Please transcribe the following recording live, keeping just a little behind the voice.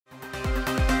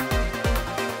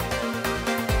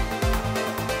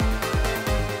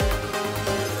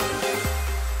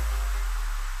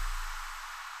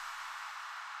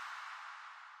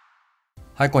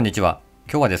はい、こんにちは。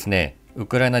今日はですね、ウ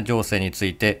クライナ情勢につ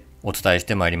いてお伝えし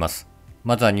てまいります。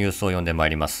まずはニュースを読んでま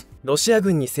いります。ロシア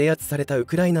軍に制圧されたウ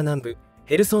クライナ南部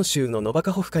ヘルソン州のノバ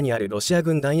カホフカにあるロシア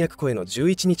軍弾薬庫への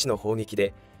11日の砲撃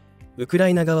で、ウクラ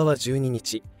イナ側は12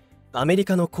日、アメリ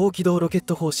カの高機動ロケッ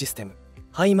ト砲システム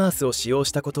ハイマースを使用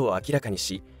したことを明らかに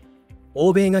し、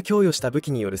欧米が供与した武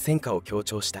器による戦果を強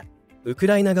調した。ウク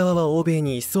ライナ側は欧米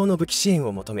に一層の武器支援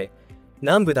を求め、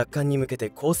南部奪還に向け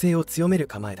て攻勢を強める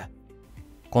構えだ。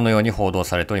このように報道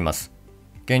されております。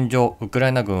現状、ウクラ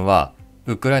イナ軍は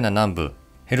ウクライナ南部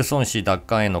ヘルソン市奪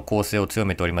還への攻勢を強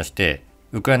めておりまして、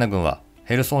ウクライナ軍は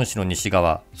ヘルソン市の西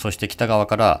側、そして北側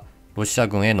からロシア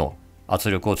軍への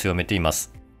圧力を強めていま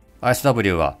す。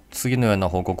ISW は次のような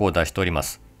報告を出しておりま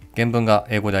す。原文が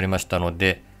英語でありましたの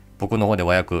で、僕の方で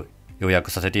要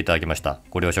約させていただきました。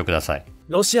ご了承ください。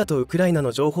ロシアとウクライナ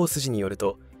の情報筋による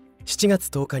と、7月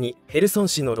10日にヘルソン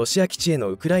市のロシア基地へ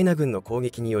のウクライナ軍の攻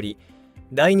撃により、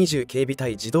第20警備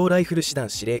隊自動ライフル師団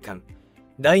司令官、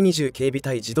第20警備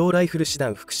隊自動ライフル師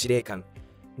団副司令官、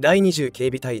第20警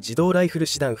備隊自動ライフル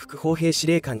師団副砲兵司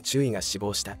令官中尉が死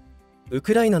亡した。ウ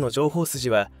クライナの情報筋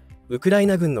は、ウクライ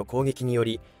ナ軍の攻撃によ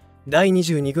り第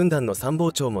22軍団の参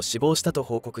謀長も死亡したと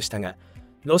報告したが、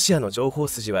ロシアの情報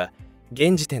筋は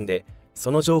現時点で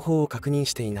その情報を確認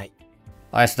していない。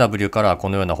 ISW からこ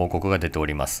のような報告が出てお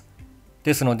ります。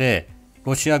ですので、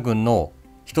ロシア軍の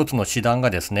一つの師団が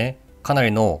ですね、かな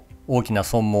りの大きな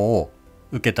損耗を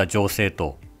受けた情勢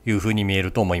というふうに見え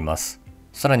ると思います。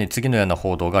さらに次のような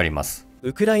報道があります。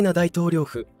ウクライナ大統領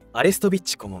府アレストビッ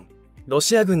チ顧問、ロ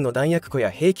シア軍の弾薬庫や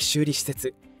兵器修理施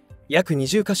設約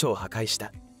20カ所を破壊し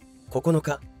た。9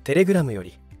日、テレグラムよ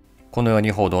りこのように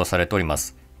報道されておりま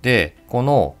す。で、こ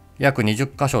の約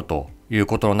20カ所という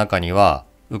ことの中には、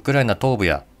ウクライナ東部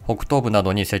や北東部な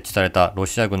どに設置されたロ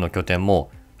シア軍の拠点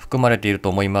も含まれていると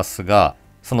思いますが、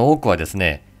その多くはです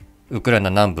ね、ウクライナ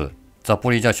南部ザ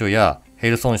ポリージャ州やヘ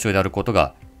ルソン州であること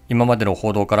が今までの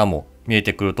報道からも見え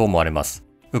てくると思われます。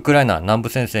ウクライナ南部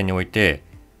戦線において、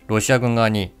ロシア軍側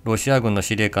にロシア軍の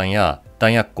司令官や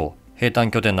弾薬庫、兵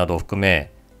站拠点などを含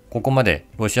め、ここまで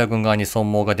ロシア軍側に損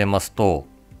耗が出ますと、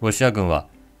ロシア軍は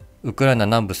ウクライナ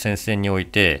南部戦線におい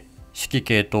て指揮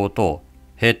系統と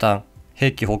兵站、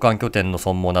兵器保管拠点の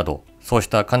損耗など、そうし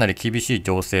たかなり厳しい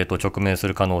情勢と直面す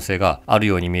る可能性がある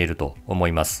ように見えると思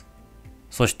います。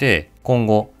そして今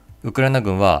後、ウクライナ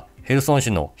軍はヘルソン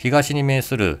市の東に面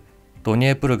するドニ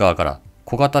エプル川から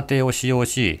小型艇を使用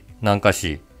し南下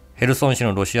し、ヘルソン市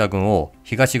のロシア軍を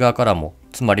東側からも、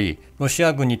つまりロシ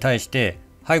ア軍に対して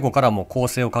背後からも攻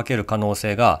勢をかける可能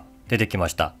性が出てきま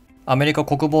した。アメリカ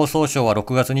国防総省は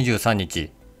6月23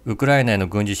日、ウクライナへの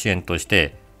軍事支援とし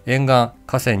て沿岸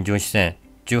河川巡視船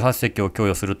18隻を供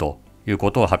与するというこ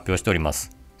とを発表しておりま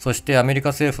す。そしてアメリカ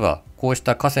政府はこうし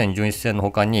た河川巡視船の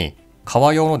他に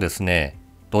川用のですね、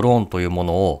ドローンというも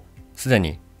のをすで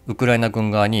にウクライナ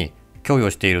軍側に供与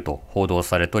していると報道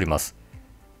されております。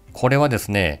これはで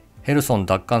すね、ヘルソン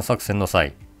奪還作戦の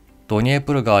際、ドニエ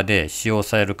プル川で使用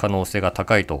される可能性が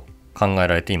高いと考え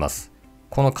られています。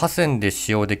この河川で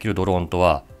使用できるドローンと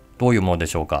はどういうもので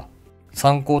しょうか。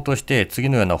参考として次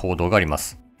のような報道がありま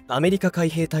す。アメリカ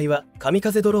海兵隊は神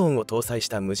風ドローンを搭載し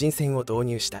た無人船を導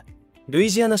入した。ル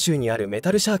イジアナ州にあるメ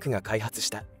タルシャークが開発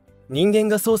した。人間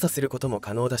が操作することも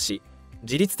可能だし、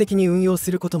自律的に運用す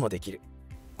ることもできる。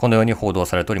このように報道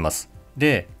されております。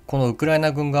で、このウクライ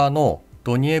ナ軍側の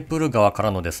ドニエプル川か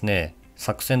らのですね、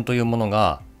作戦というもの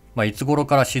が、いつ頃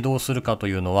から始動するかと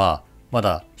いうのはま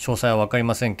だ詳細は分かり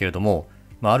ませんけれども、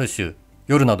ある種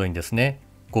夜などにですね、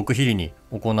極秘裏に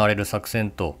行われる作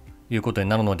戦ということに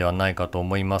なるのではないかと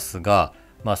思いますが、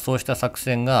そうした作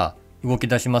戦が動き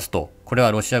出しますと、これ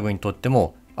はロシア軍にとって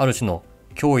もある種の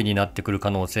脅威になってくる可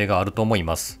能性があると思い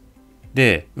ます。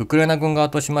で、ウクライナ軍側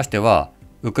としましては、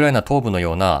ウクライナ東部の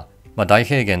ような、大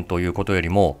平原ということより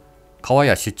も、川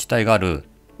や湿地帯がある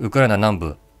ウクライナ南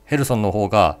部ヘルソンの方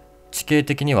が地形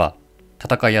的には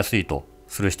戦いやすいと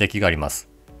する指摘があります。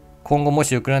今後も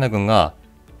しウクライナ軍が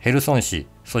ヘルソン市、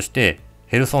そして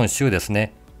ヘルソン州です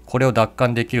ね、これを奪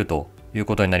還できるという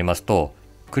ことになりますと、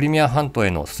クリミア半島へ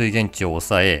の水源地を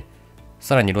抑え、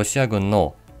さらにロシア軍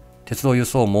の鉄道輸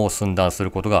送網を寸断す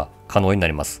ることが可能にな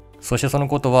ります。そしてその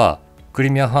ことはクリ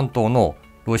ミア半島の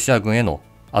ロシア軍への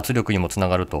圧力にもつな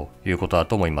がるということだ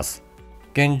と思います。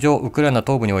現状、ウクライナ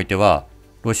東部においては、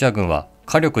ロシア軍は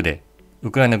火力で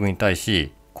ウクライナ軍に対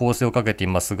し攻勢をかけてい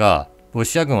ますが、ロ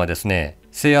シア軍はですね、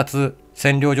制圧、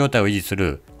占領状態を維持す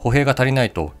る歩兵が足りな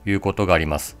いということがあり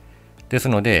ます。です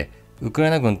ので、ウクラ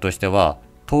イナ軍としては、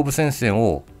東部戦線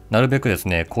をなるべくです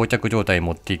ね、膠着状態に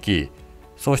持っていき、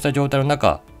そうした状態の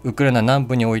中、ウクライナ南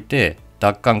部において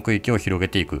奪還区域を広げ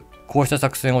ていく。こうした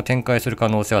作戦を展開する可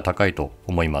能性は高いと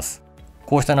思います。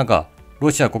こうした中、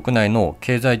ロシア国内の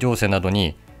経済情勢など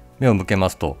に目を向けま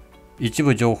すと、一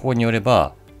部情報によれ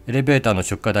ばエレベーターの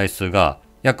出荷台数が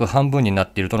約半分にな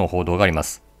っているとの報道がありま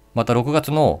す。また6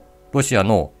月のロシア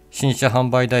の新車販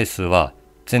売台数は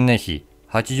前年比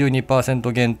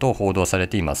 82% 減と報道され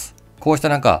ています。こうした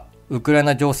中、ウクライ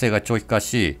ナ情勢が長期化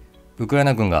し、ウクライ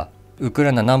ナ軍がウク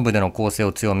ライナ南部での攻勢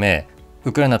を強め、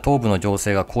ウクライナ東部の情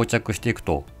勢が膠着していく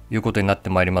ということになって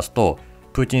まいりますと、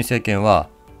プーチン政権は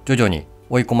徐々に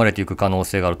追い込まれていく可能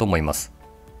性があると思います。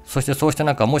そしてそうした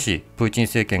中、もしプーチン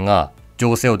政権が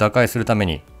情勢を打開するため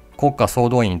に国家総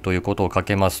動員ということをか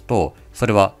けますと、そ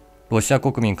れはロシア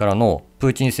国民からのプ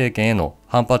ーチン政権への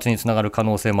反発につながる可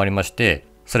能性もありまして、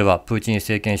それはプーチン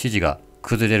政権支持が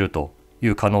崩れるとい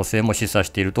う可能性も示唆し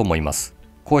ていると思います。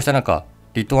こうした中、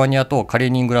リトアニアとカリー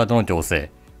ニングラードの情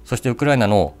勢、そしてウクライナ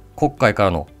の黒海か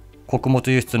らの穀物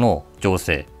輸出の情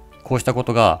勢、こうしたこ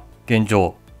とが現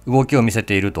状動きを見せ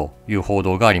ているという報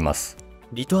道があります。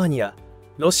リトアニア、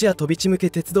ロシア飛び地向け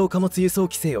鉄道貨物輸送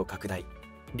規制を拡大。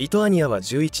リトアニアは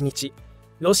11日、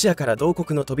ロシアから同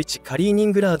国の飛び地カリーニ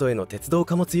ングラードへの鉄道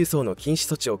貨物輸送の禁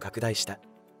止措置を拡大した。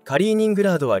カリーニング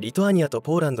ラードはリトアニアと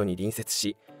ポーランドに隣接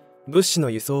し、物資の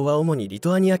輸送は主にリ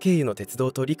トアニア経由の鉄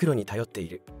道と陸路に頼ってい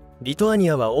る。リトアニ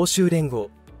アは欧州連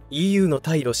合 EU の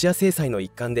対ロシア制裁の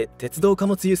一環で鉄道貨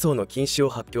物輸送の禁止を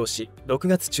発表し、6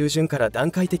月中旬から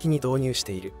段階的に導入し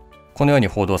ている。このように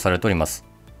報道されております。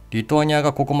リトアニア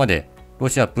がここまでロ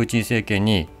シアプーチン政権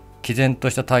に毅然と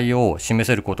した対応を示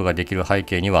せることができる背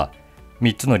景には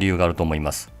3つの理由があると思い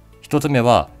ます。1つ目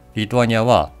はリトアニア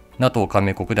は NATO 加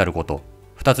盟国であること。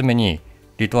2つ目に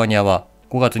リトアニアは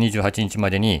5月28日ま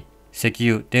でに石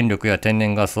油、電力や天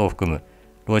然ガスを含む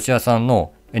ロシア産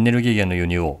のエネルギー源の輸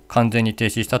入を完全に停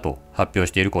止したと発表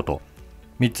していること。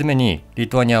3つ目にリ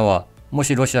トアニアはも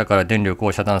しロシアから電力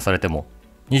を遮断されても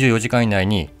24時間以内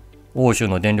に欧州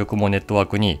の電力網ネットワー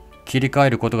クに切り替え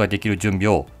ることができる準備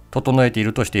を整えてい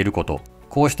るとしていること。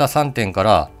こうした3点か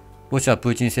らロシア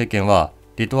プーチン政権は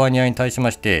リトアニアに対し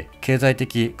まして経済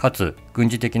的かつ軍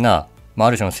事的な、あ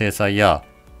る種の制裁や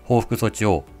報復措置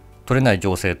を取れない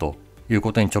情勢という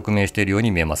ことに直面しているよう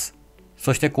に見えます。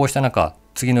そしてこうした中、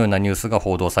次のようなニュースが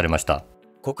報道されました。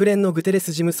国連のグテレ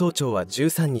ス事務総長は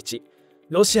13日、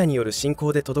ロシアによる侵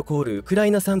攻で滞るウクラ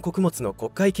イナ産穀物の黒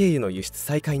海経由の輸出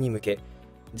再開に向け、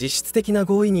実質的な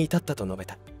合意に至ったと述べ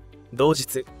た。同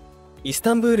日、イス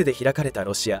タンブールで開かれた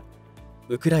ロシア、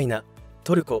ウクライナ、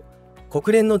トルコ、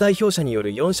国連の代表者による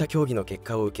4者協議の結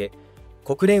果を受け、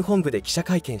国連本部で記者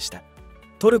会見した。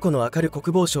トルコのアカル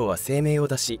国防相は声明を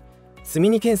出し、積み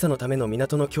荷検査のための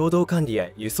港の共同管理や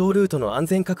輸送ルートの安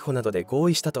全確保などで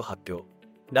合意したと発表。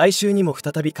来週にも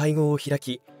再び会合を開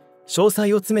き、詳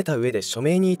細を詰めた上で署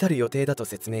名に至る予定だと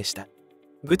説明した。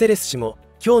グテレス氏も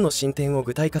今日の進展を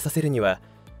具体化させるには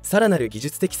さらなる技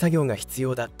術的作業が必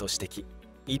要だと指摘。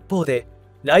一方で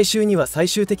来週には最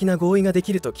終的な合意がで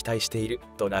きると期待している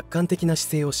と楽観的な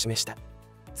姿勢を示した。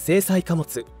制裁貨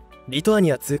物、リトア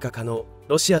ニア通過可能、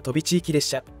ロシア飛び地域列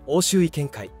車、欧州意見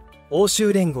会、欧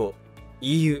州連合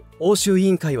EU 欧州委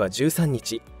員会は13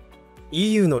日、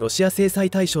EU のロシア制裁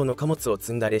対象の貨物を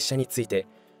積んだ列車について、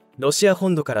ロシア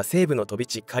本土から西部の飛び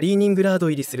地カリーニングラー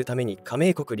ド入りするために加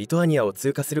盟国リトアニアを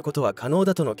通過することは可能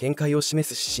だとの見解を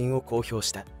示す指針を公表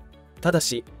した。ただ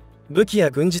し、武器や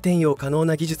軍事転用可能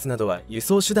な技術などは輸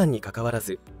送手段にかかわら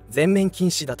ず全面禁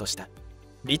止だとした。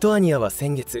リトアニアは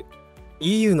先月、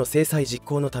EU の制裁実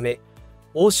行のため、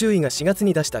欧州委が4月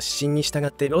に出した指針に従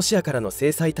ってロシアからの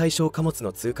制裁対象貨物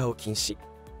の通過を禁止。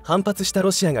反発した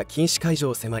ロシアが禁止解除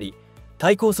を迫り、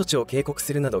対抗措置を警告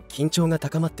するなど緊張が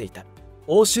高まっていた。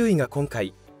欧州委が今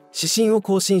回指針を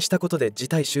更新したことで事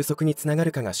態収束につなが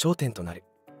るかが焦点となる。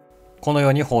このよ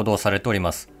うに報道されており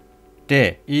ます。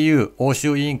で、EU 欧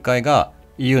州委員会が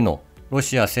EU のロ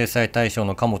シア制裁対象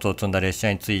の貨物を積んだ列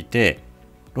車について、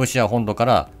ロシア本土か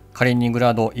らカリーニング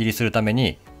ラード入りするため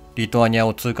にリトアニア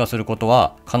を通過すること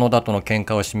は可能だとの見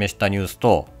解を示したニュース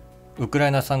と、ウクラ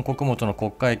イナ産穀物の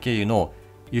黒海経由の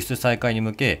輸出再開に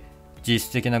向け実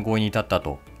質的な合意に至った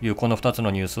というこの2つ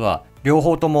のニュースは、両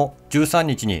方とも13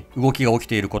日に動きが起き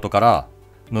ていることから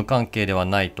無関係では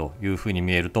ないというふうに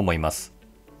見えると思います。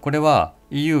これは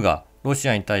EU がロシ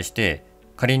アに対して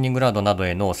カリーニングラードなど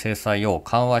への制裁を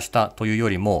緩和したというよ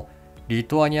りも、リ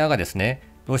トアニアがですね、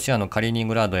ロシアのカリーニン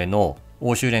グラードへの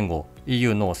欧州連合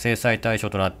EU の制裁対象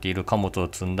となっている貨物を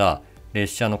積んだ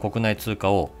列車の国内通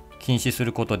過を禁止す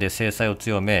ることで制裁を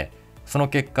強め、その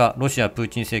結果ロシアプー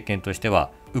チン政権として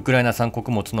はウクライナ産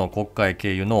穀物の黒海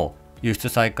経由の輸出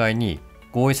再開に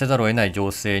合意せざるを得ない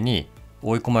情勢に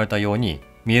追い込まれたように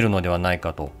見えるのではない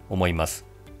かと思います。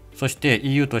そして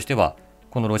EU としては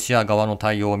このロシア側の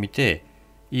対応を見て、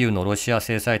EU のロシア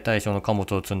制裁対象の貨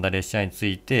物を積んだ列車につ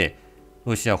いて、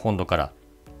ロシア本土から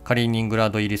カリーニングラー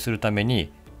ド入りするため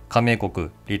に加盟国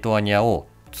リトアニアを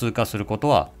通過すること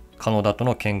は可能だと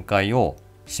の見解を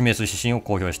示す指針を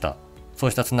公表した。そ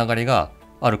うしたつながりが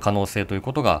ある可能性という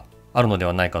ことがあるので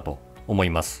はないかと思い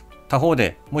ます。他方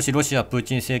で、もしロシアプー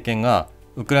チン政権が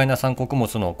ウクライナ産穀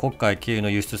物の黒海経由の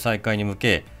輸出再開に向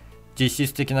け、実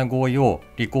質的な合意を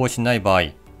履行しない場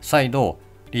合、再度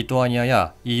リトアニア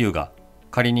や EU が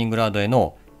カリーニングラードへ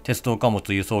の鉄道貨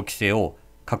物輸送規制を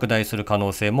拡大する可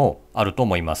能性もあると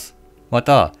思います。ま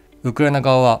た、ウクライナ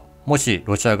側はもし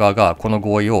ロシア側がこの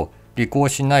合意を履行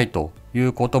しないとい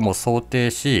うことも想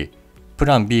定し、プ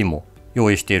ラン B も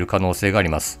用意している可能性があり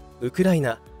ます。ウクライ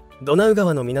ナドナウ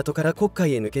川の港から黒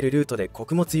海へ抜けるルートで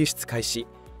穀物輸出開始、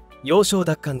要衝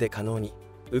奪還で可能に。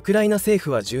ウクライナ政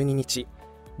府は12日、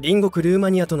隣国ルーマ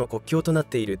ニアとの国境となっ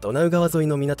ているドナウ川沿い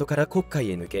の港から黒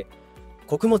海へ抜け、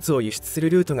穀物を輸出する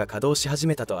ルートが稼働し始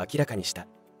めたと明らかにした。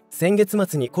先月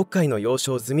末に黒海の要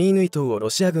衝ズミーヌイ島をロ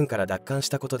シア軍から奪還し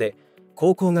たことで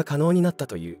航行が可能になった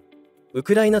という。ウ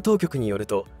クライナ当局による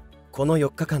と、この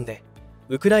4日間で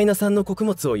ウクライナ産の穀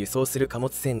物を輸送する貨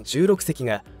物船16隻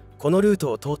がこのルー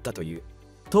トを通ったという。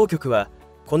当局は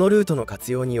このルートの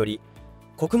活用により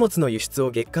穀物の輸出を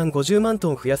月間50万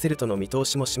トン増やせるとの見通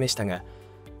しも示したが、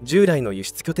従来の輸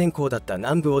出拠点港だった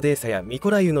南部オデーサやミ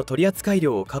コライウの取扱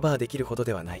量をカバーできるほど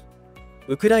ではない。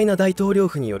ウクライナ大統領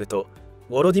府によると、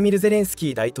ヴォロディミル・ゼレンス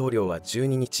キー大統領は12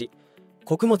日、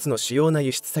穀物の主要な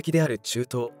輸出先である中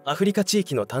東・アフリカ地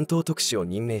域の担当特使を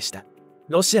任命した。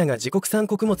ロシアが自国産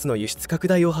穀物の輸出拡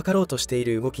大を図ろうとしてい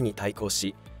る動きに対抗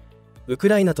し、ウク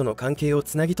ライナとの関係を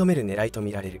つなぎ止める狙いと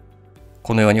みられる。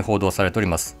このように報道されており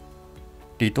ます。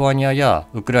リトアニアや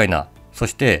ウクライナ、そ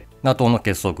して NATO の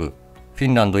結束、フィ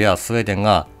ンランドやスウェーデン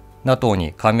が NATO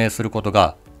に加盟すること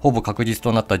がほぼ確実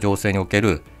となった情勢におけ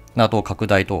る NATO 拡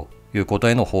大ということ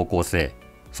への方向性、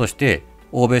そして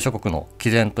欧米諸国の毅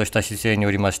然とした姿勢に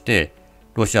よりまして、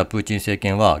ロシアプーチン政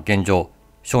権は現状、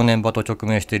正念場と直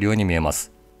面しているように見えま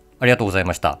す。ありがとうござい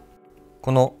ました。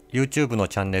この YouTube の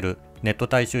チャンネル、ネット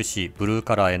大衆紙ブルー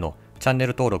カラーへのチャンネ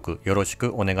ル登録よろし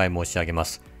くお願い申し上げま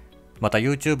す。また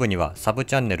YouTube にはサブ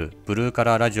チャンネルブルーカ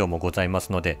ラーラジオもございま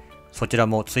すので、そちら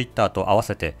も Twitter と合わ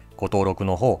せてご登録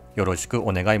の方よろしく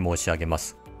お願い申し上げま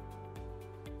す。